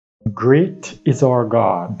Great is our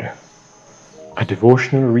God, a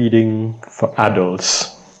devotional reading for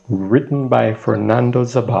adults written by Fernando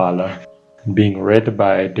Zabala and being read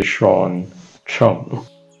by DECHAWN'S.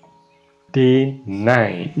 Day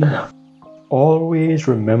 9. Always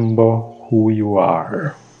remember who you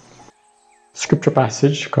are. Scripture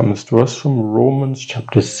passage comes to us from Romans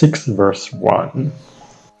chapter 6 verse 1.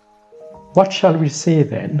 What shall we say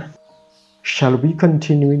then? Shall we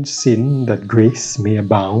continue in sin that grace may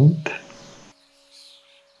abound?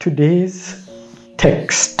 Today's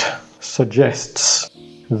text suggests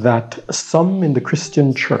that some in the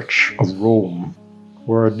Christian Church of Rome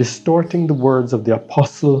were distorting the words of the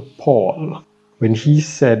Apostle Paul when he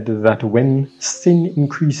said that when sin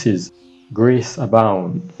increases, grace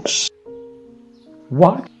abounds.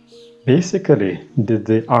 What basically did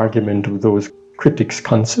the argument of those critics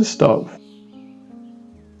consist of?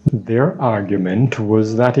 Their argument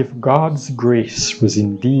was that if God's grace was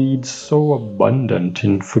indeed so abundant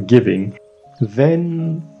in forgiving,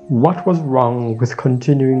 then what was wrong with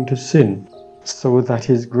continuing to sin so that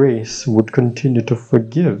His grace would continue to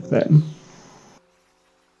forgive them?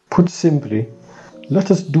 Put simply, let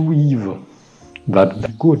us do evil, that the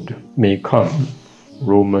good may come.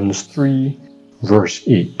 Romans 3, verse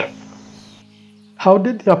 8. How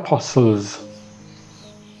did the apostles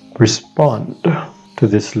respond to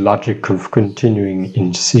this logic of continuing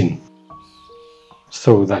in sin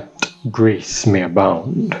so that grace may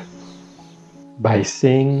abound? By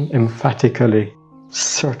saying emphatically,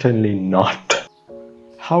 certainly not.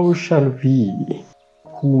 How shall we,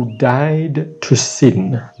 who died to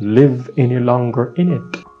sin, live any longer in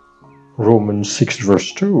it? Romans 6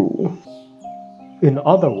 verse 2. In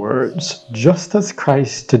other words, just as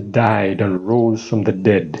Christ died and rose from the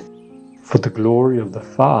dead for the glory of the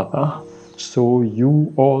Father, so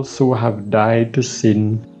you also have died to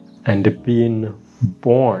sin and been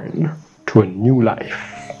born to a new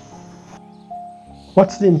life.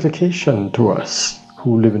 What's the implication to us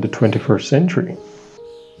who live in the 21st century?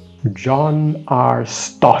 John R.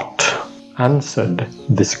 Stott answered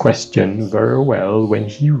this question very well when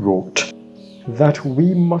he wrote that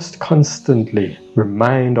we must constantly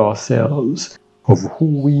remind ourselves of who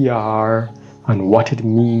we are and what it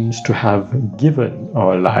means to have given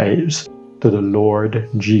our lives to the Lord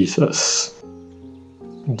Jesus.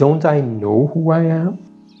 Don't I know who I am?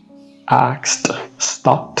 Asked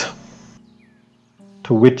Stott.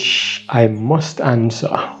 To which I must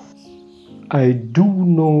answer, I do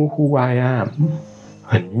know who I am,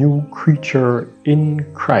 a new creature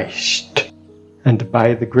in Christ, and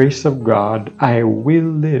by the grace of God I will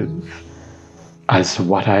live as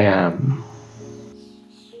what I am.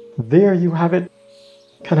 There you have it.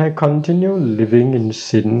 Can I continue living in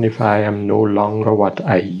sin if I am no longer what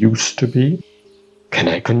I used to be? Can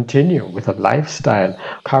I continue with a lifestyle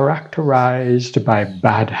characterized by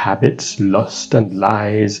bad habits, lust, and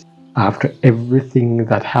lies after everything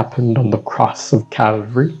that happened on the cross of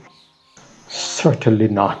Calvary? Certainly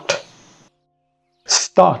not.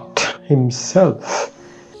 Stott himself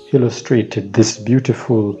illustrated this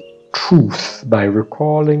beautiful truth by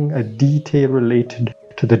recalling a detail related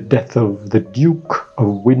to the death of the Duke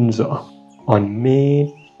of Windsor on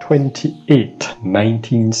May 28,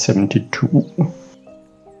 1972.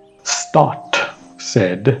 Stott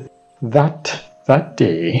said that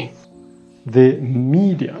day, the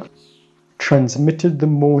media transmitted the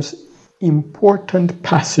most important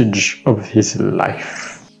passage of his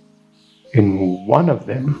life. In one of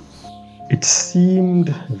them, it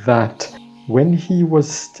seemed that when he was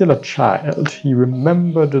still a child, he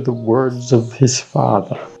remembered the words of his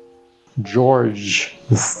father, George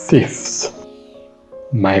V.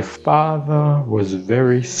 My father was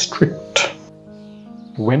very strict.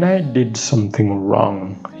 When I did something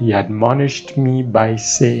wrong, he admonished me by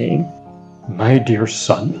saying, my dear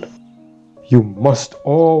son, you must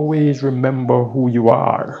always remember who you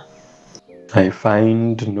are. I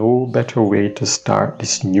find no better way to start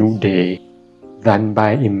this new day than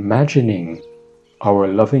by imagining our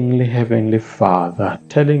lovingly Heavenly Father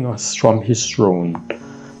telling us from His throne,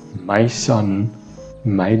 my son,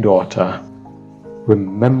 my daughter,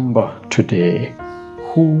 remember today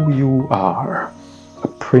who you are, a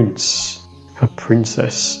prince, a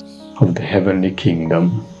princess of the heavenly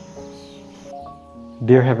kingdom.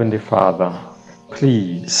 Dear Heavenly Father,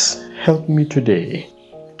 please help me today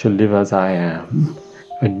to live as I am,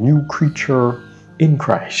 a new creature in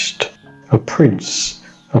Christ, a prince,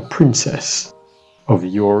 a princess of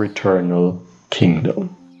your eternal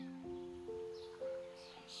kingdom.